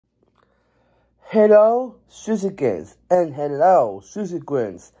Hello, Susikins, and hello,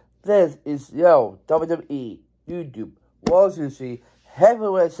 Susiquins. This is your WWE YouTube World Sushi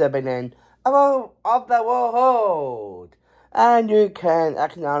Heavyweight Champion of the world. And you can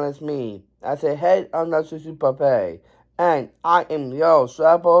acknowledge me as a head of the Sushi Buffet. And I am your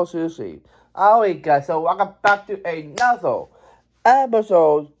Trouble Sushi. Alright guys, so welcome back to another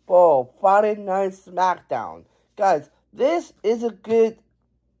episode for Friday Night Smackdown. Guys, this is a good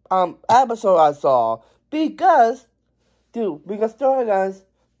episode I saw because storylines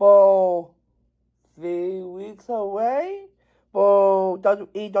for 3 weeks away for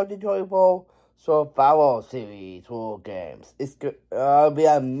WWE 2024 Survival Series War Games. It's gonna be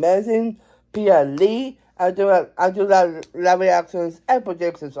amazing. Pia Lee, I do that live reactions and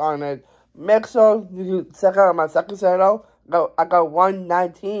predictions on it. Make sure you check out my second channel. I got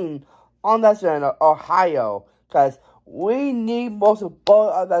 119 on that channel, Ohio, because we need more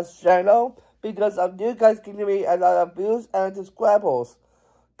support on that channel because of you guys giving me a lot of views and subscribers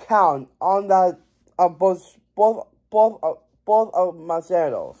count on that on both of my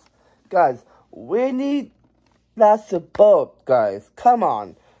channels. Guys, we need that support, guys. Come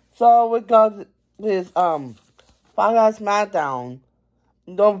on. So we got this Friday Night Smackdown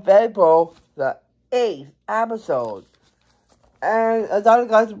November the 8th episode. And I thought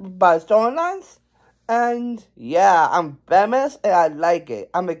guys by storylines. And yeah, I'm famous and I like it.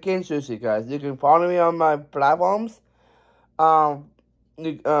 I'm against sushi, guys. You can follow me on my platforms. Facebook,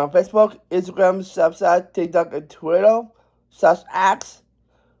 Instagram, Snapchat, TikTok, and Twitter. /X.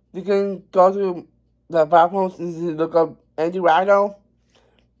 You can go to the platforms and look up Andy Rado.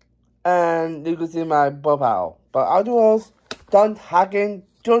 And you can see my profile. But otherwise,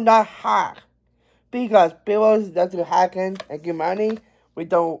 do not hack. Because people that do hacking and get money, we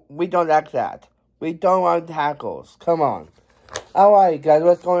don't like that. We don't want hackers. Come on. Alright guys,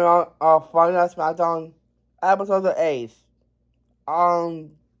 what's going on? Friday Night Smackdown episode the 8th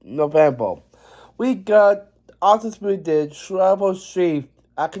on November. We got the Tribal Chief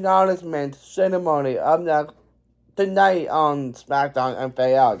acknowledgement ceremony of tonight on Smackdown and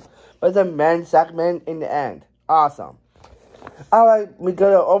fade out. With a men's segment in the end. Awesome. Alright, we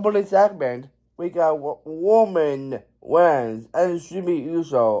got an opening segment. We got woman wins and Jimmy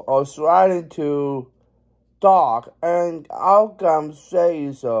Uso are trying to talk and outcome say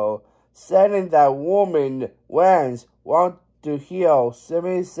Uso saying that woman wins want to heal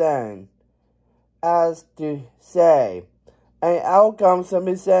Sami Zayn as to say and outcome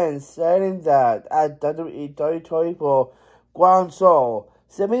Sami Zayn saying that at WWE 2024 Grand Show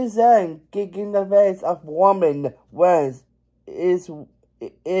Sami Zayn kicking the face of woman wins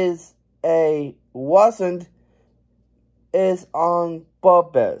is on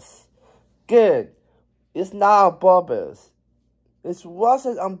purpose. Good. It's not on purpose. It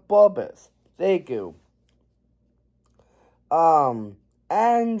wasn't on purpose. Thank you. And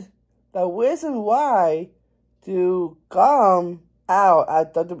the reason why to come out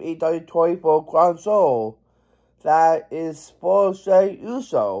at WWE 2024 Grand Show that is for Jey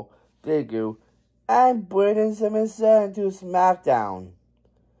Uso, thank you, and bringing Sami Zayn to SmackDown.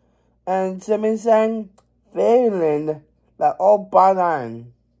 And Sami Zayn failing that all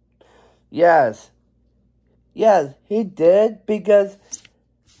bottom. Yes, he did because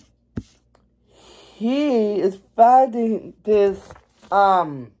he is fighting this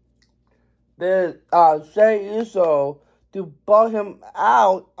Jey Uso to pull him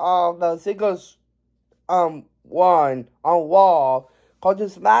out of the singles one on Raw called the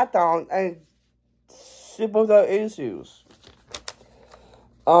Smackdown and simple the issues.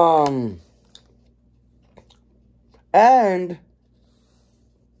 And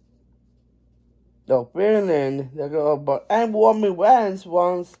the feeling and woman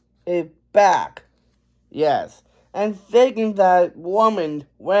wants it back. Yes. And thinking that woman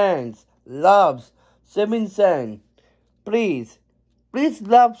loves Sami Zayn. Please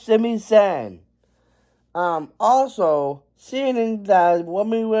love Sami Zayn. Also seeing that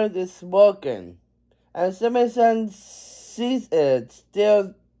woman wins is working. And Sami Zayn sees it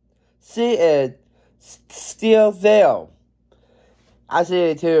still there. I see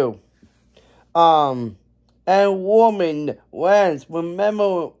it too. And woman wins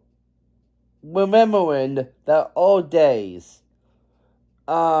remembering the old days.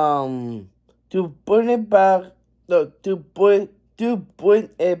 To bring it back. To bring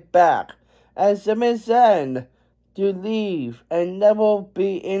it back. And Sami Zayn to leave and never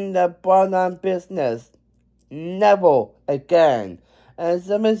be in the bottom business. Never again. And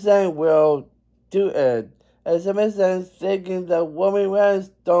Sami Zayn will do it. And Sami Zayn thinking that women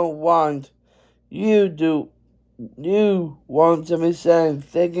don't want you to you want to be saying,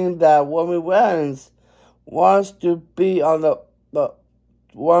 thinking that woman wants to be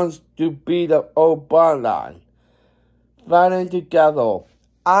the old bar line, fighting together.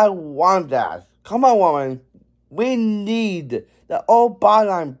 I want that. Come on, woman. We need the old bar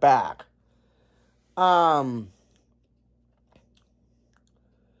line back.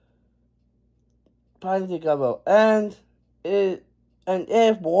 Fighting together, and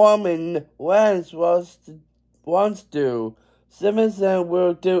if woman wants to, Simpson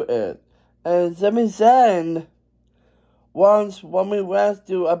will do it. And Simpson wants woman wants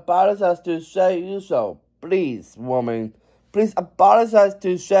to apologize to Shay Uso. Please, woman. Please apologize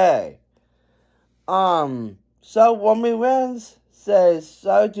to Shay. So woman wins says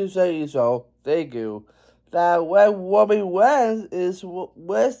sorry to Shay Uso. Thank you. That when woman wins is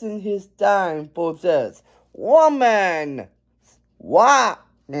wasting his time for this. Woman! What?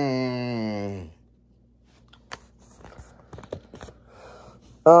 And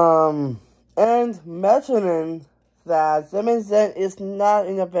mentioning that Simpson is not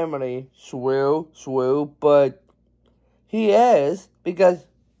in the family. True, but he is, because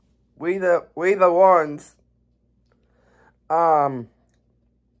we the ones.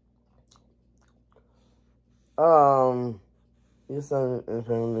 It's not in the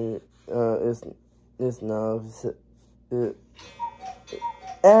family. It's not.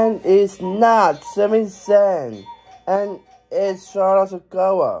 And it's not Simpson, and it's Charlotte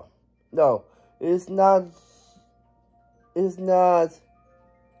Sokoa. No, it's not. It's not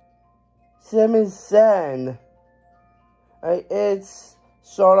Simpson. And it's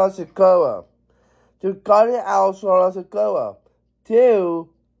Charlotte Sokoa. To cut it out, Charlotte Sokoa to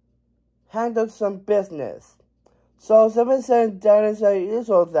handle some business. So Simpson didn't say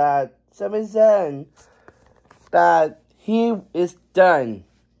also that Simpson that he is done.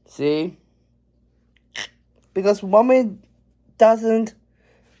 See? Because woman doesn't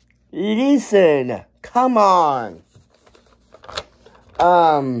listen. Come on.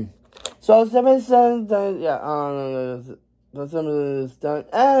 So Simpson is done,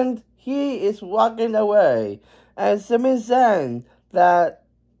 and he is walking away. And Simpson that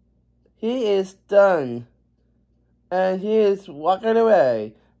he is done, and he is walking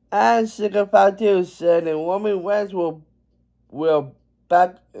away. And Sugar Fatu said, and woman wins will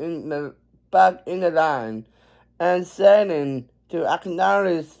back in the line, and saying to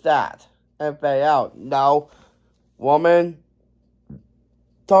acknowledge that and pay out. No, woman,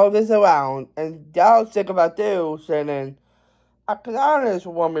 turn this around, and y'all Sugar Fatu saying, acknowledge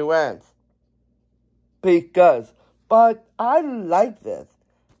woman wins. But I like this.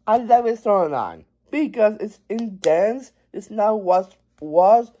 I like this storyline because it's intense. It's not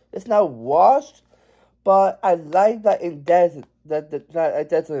it's not washed, but I like that intensity.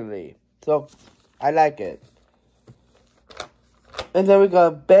 So I like it. And then we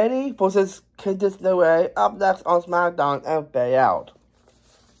got Betty versus Candice LeRae up next on Smackdown and Bay Out.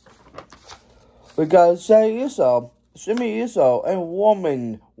 We got Jimmy Uso, and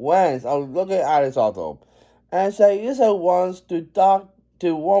woman wins are looking at each other. And Jey Uso wants to talk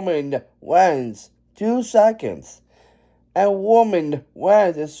to woman wins 2 seconds. And woman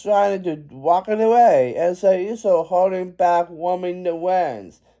wins is trying to walk it away. And Jey Uso holding back woman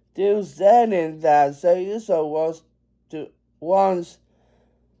wins. To saying that Jey Uso wants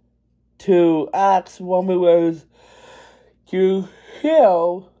to ask woman wins to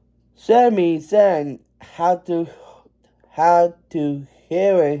heal Sami Zayn how to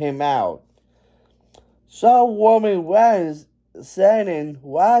hear him out. So woman wins saying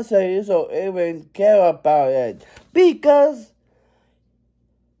why Jey Uso even care about it. Because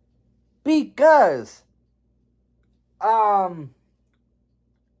down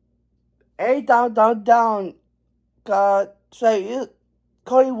got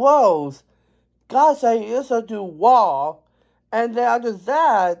Cody Rhodes got Jey Uso to wall, and then after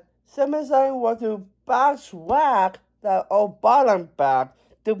that Sami Zayn was to backtrack that old bottom back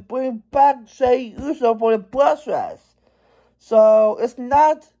to bring back Jey Uso for the process. So it's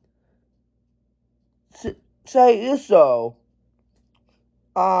not Jey Uso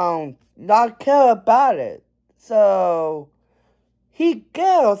not care about it. So he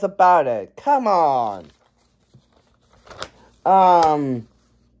cares about it. Come on.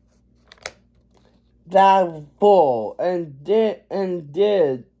 That bull and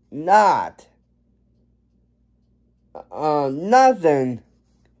did not nothing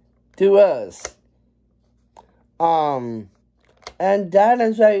to us. And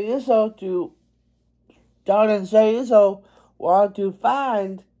Don Jey Uso want to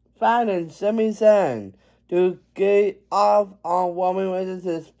find Sami Zayn to get off on Roman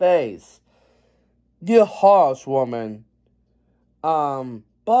Reigns' face. You harsh woman.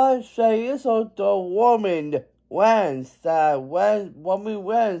 But she is the woman wins that when woman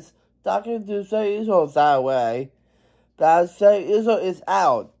wins talking to Shay Iso that way. That Shay Iso is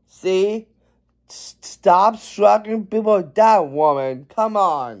out. See? Stop striking people down, woman. Come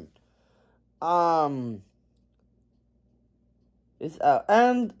on. It's out.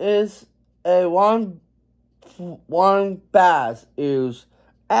 And it's a one bass is.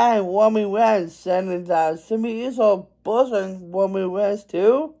 And woman wins saying that Shimmy Iso buzzing woman wins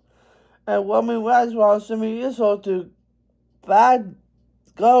too. And woman wins while Shimmy Iso to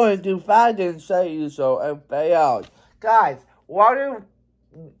going to fight and Shay Iso and pay out. Guys, why do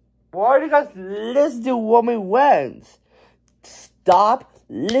you guys listen to woman wins? Stop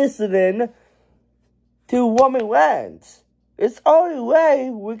listening to woman wins. It's the only way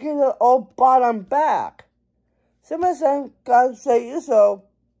we get the old bottom back. Simmerson got Shay Iso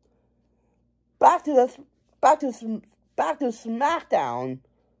back to Smackdown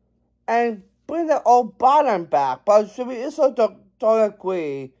and bring the old bottom back. But Shay Iso don't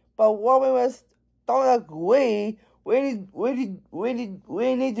agree. But women wins don't agree. We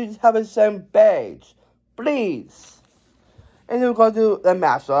need to have the same page, please. And we're going to do the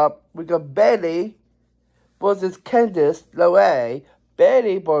matchup. We got Bailey versus Candice LeRae.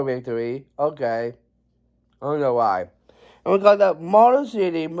 Bailey for victory. Okay. I don't know why. And we got the Motor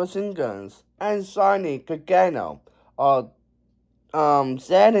City Machine Guns and Shiny Gargano.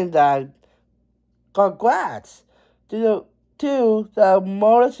 Saying that congrats to the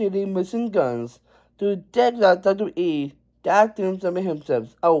Motor City Machine Guns to take the WWE Tag Team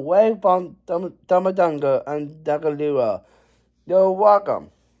Championships away from Tamadanga and Dagalira. You're welcome.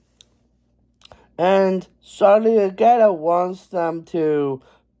 And Charlie Gargano wants them to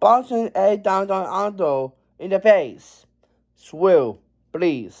punch a downtown Ando in the face. Swill,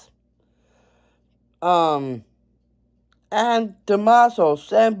 please. And Tommaso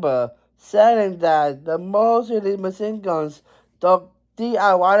Ciampa saying that the Motor City Machine Guns took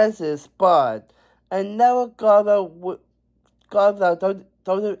DIY's spot and never got the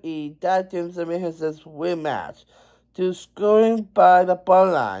WWE Tag Team Championships win match to scoring by the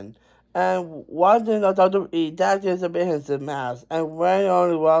bloodline and wanting the WWE Tag Team Championships match and when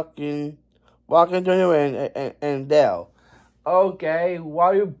only walking to the ring and there. Okay,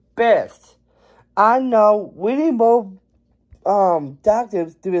 what you best? I know we need more tag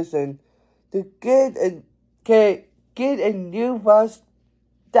team division to get a new first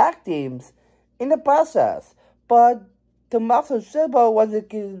tag teams in the process, but Tommaso Ciampa wants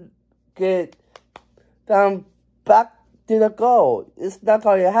to get them back to the goal. It's not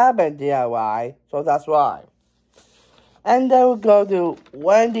going to happen, DIY, so that's why. And then we go to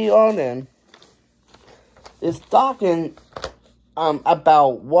Wendy Orton is talking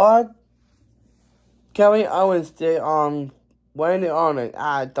about what Kevin Owens did on Wendy Orton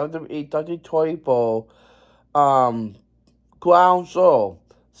at WWE 2024 Ground Show.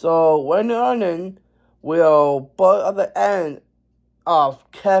 So Wendy Orton will put at the end of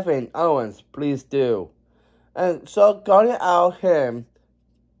Kevin Owens, please do. And so calling out him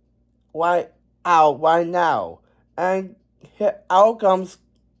right now. And out comes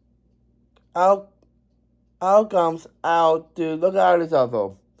out to look at each other.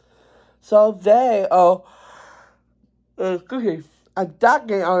 So they are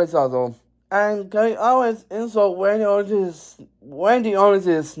attacking on each other. And Kevin Owens insult Wendy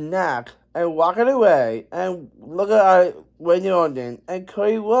Owens' neck and walking away and looking at Wendy Orton. And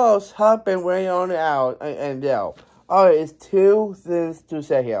Cody Rhodes helping Wendy Orton out and yell. Alright, it's two things to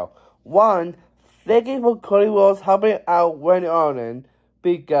say here. One, thank you for Cody Rhodes helping out Wendy Orton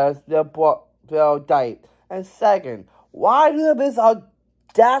because they're died. And second, why do you have this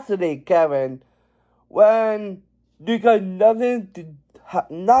audacity, Kevin, when you got nothing have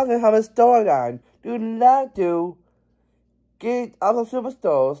a storyline? You like to get other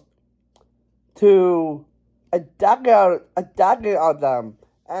superstars to attack on them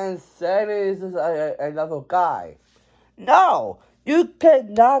and say this is another guy. No, you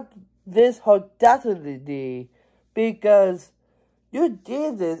cannot this audacity because you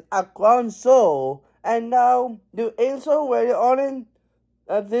did this at Ground Show and now you insult Wendy Orton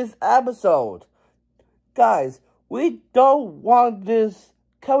at this episode. Guys, we don't want this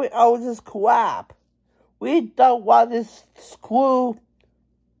coming out with this crap. We don't want this screw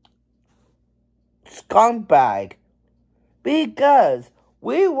scumbag. Because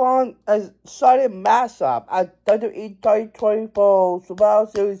we want a solid matchup at WWE 2024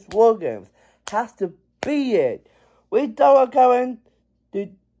 Survivor Series War Games. Has to be it. We don't want coming to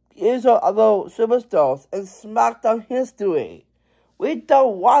insult other superstars in SmackDown history. We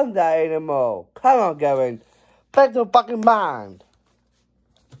don't want that anymore. Come on, Kevin. Back to fucking mind.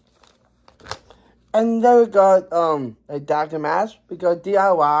 And then we got a Dr. Mask. We got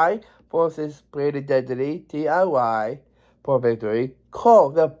DIY versus Pretty Deadly. DIY for victory.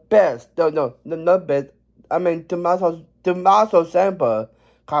 Cole, the best. No, not best. I mean, Tommaso Ciampa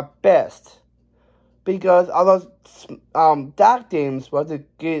got best. Because all those tag teams was to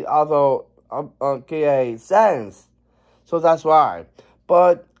get also get a sense. So that's why.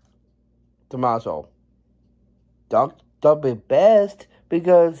 But Tommaso, don't be best,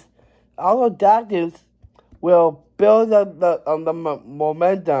 because all the tag teams will build up the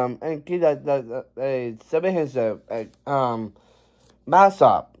momentum and get a submission mass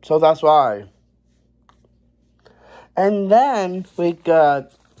up. So that's why. And then we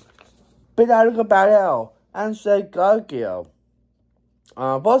got Bianca Belair and Jade Cargill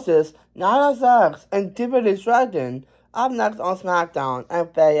versus Nia Jax and Tiffany Stratton up next on Smackdown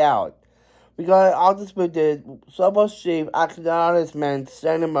and fade out. We got all disputed Super Chief acknowledgement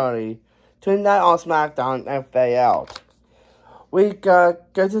ceremony tonight on Smackdown and fade out. We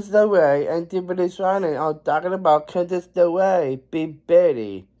got Candice LeRae and Tiffany Stratton are talking about Candice LeRae beat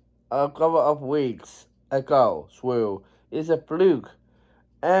Betty a couple of weeks ago. Swell, it's a fluke,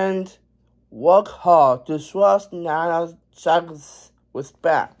 and work hard to trust Nia Jax's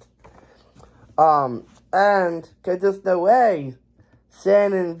respect. And Candice LeRae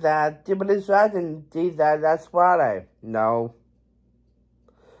saying that Tiffany Stratton did that last Friday. No.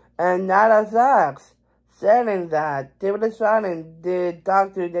 And Nia Jax saying that Tiffany Stratton did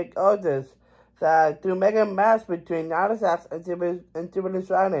talk to Nick Aldis that to make a match between Nia Jax and Tiffany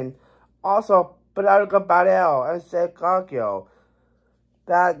Stratton. Also, Bianca Belair and Jade Cargill,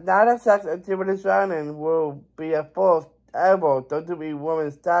 that Nia Jax and Tiffany Stratton will be a first ever WWE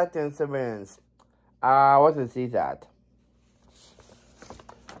Women's Tag Team Champions. I want to see that.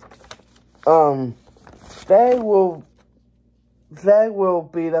 They will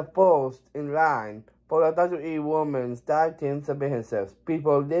be the first in line for the WWE Women's Tag Team Championships.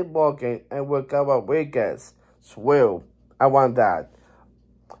 People Liv Morgan and Raquel Rodriguez. Swell. I want that.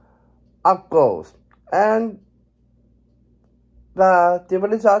 Up goes. And the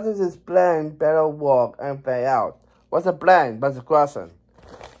Tiffany Stratton is playing better work and fade out. What's the plan? That's the question.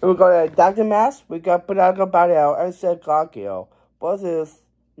 We got a Dr. Mask. We got Bianca Belair and Jade Cargill versus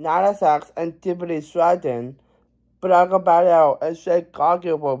Nia Jax and Tiffany Stratton. Bianca Belair and Jade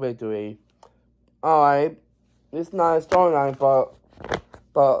Cargill for victory. Alright, it's not a storyline,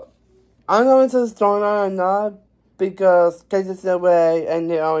 but I don't know if it's a storyline or not, because Candice LeRae and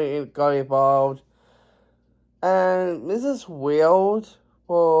Naomi got involved, and this is weird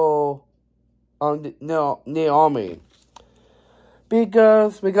for Naomi,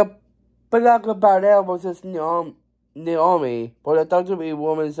 because we got Bianca Belair versus Naomi for the WWE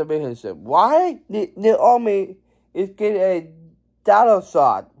Women's Championship. Why Naomi is getting a title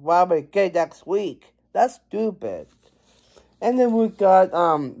shot while we get next week? That's stupid. And then we got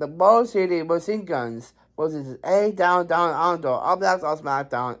the Ball City Machine Guns versus A Down Under up next on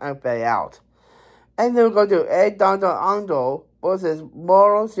SmackDown and fade out. And then we go to A Down Under versus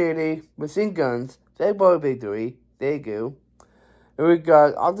Ball City Machine Guns. They both victory. Thank you. And we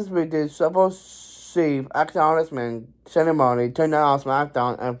got Undisputed Super Chief acknowledgement ceremony tonight on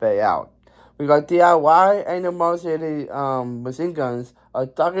SmackDown and fade out. We got DIY and the Ball City Machine Guns are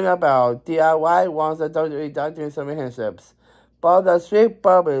talking about DIY wants the WWE Tag Team Championships, but the Street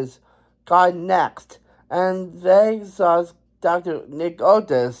Profits got next, and they saw Dr. Nick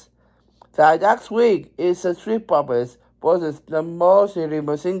Aldis that next week is the Street Profits versus the Ball City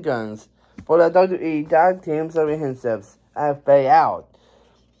Machine Guns for the WWE Tag Team Championships and fade out.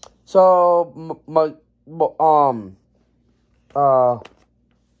 So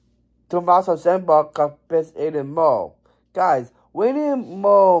Tommaso Ciampa got best even more. Guys, we need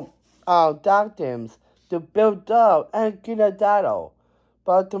more tag teams to build up and get a title.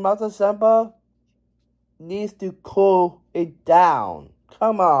 But Tommaso Ciampa needs to cool it down.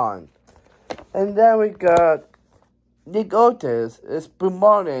 Come on. And then we got Nick Aldis is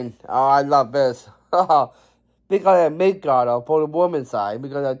promoting. Oh, I love this. Because a mid-carder for the women's side.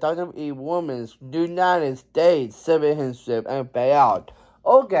 Because the WWE Women's United States Championship and fade out.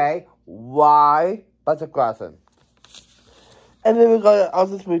 Okay, why? That's a question. And then we got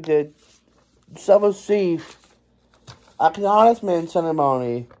also we did Super Chief acknowledgement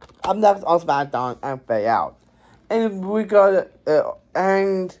ceremony up next on SmackDown and fade out. And we got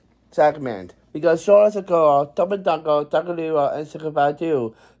end segment. We got Solo Sikoa, Tomodachi, Takalura, and Sakura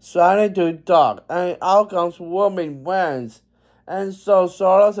trying to talk. And out comes Roman Reigns And so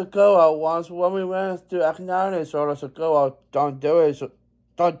Solo Sokoa wants Roman Reigns to acknowledge Solo Sokoa. Don't do it.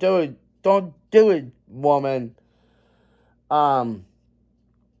 Don't do it. Don't do it, woman. Solo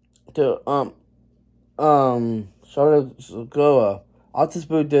Sokoa. I'll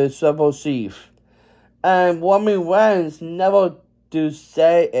dispute the Triple Chief. And Roman Reigns never do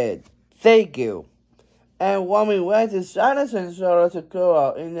say it. Thank you. And Roman Reigns is silencing Solo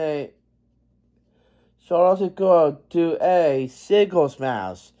Sokoa in a Solo Sokoa to a singles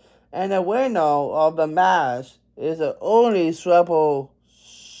match. And the winner of the match is the only Triple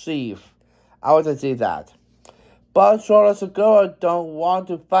Chief. I want to see that. But Solo Sokoa don't want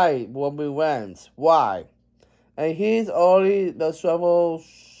to fight Roman Reigns. Why? And he's only the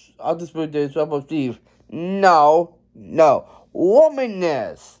undisputed Triple Chief. No.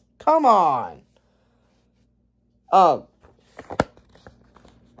 Womanness. Come on.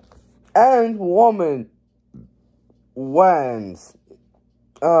 And woman wins.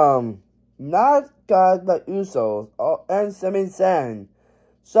 Not got the Usos and Sami Zayn.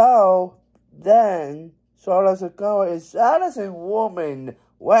 So then Solo Sokoa is silencing woman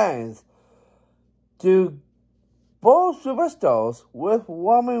wins to both superstars with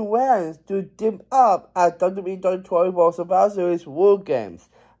Roman Reigns to team up at WWE 2024 Survivor Series War Games.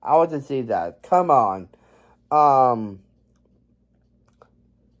 I want to see that. Come on.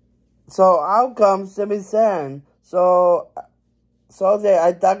 So out comes Sami Zayn. So they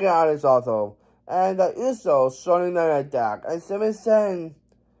attacking Alice also. And the Usos showing their attack. And Sami Zayn.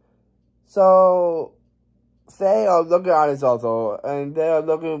 So they are looking at Alice also. And they are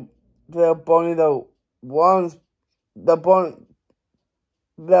burning the ones. They are putting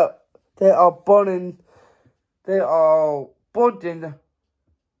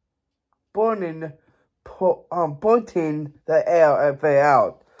the air and fade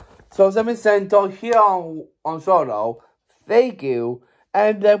out. So Sami Zayn don't hear on Solo. Thank you.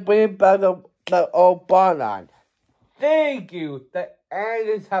 And they're bringing back the old bloodline. Thank you. The end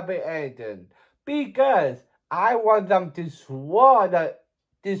is happy ending. Because I want them to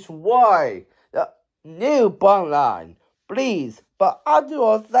destroy the new bloodline. Please. But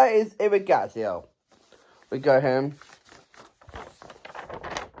afterwards, that is Eric Garcia. We got him.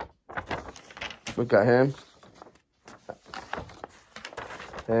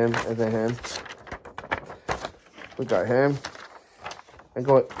 Him, and then him. We got him. And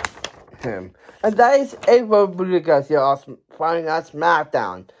go him. And that is April Garcia finding out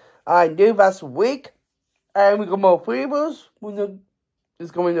Smackdown. New last week. And we got more previews.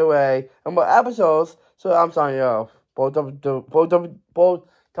 It's coming your way. And more episodes. So I'm signing off. Both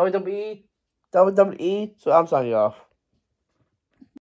WWE. So I'm signing off.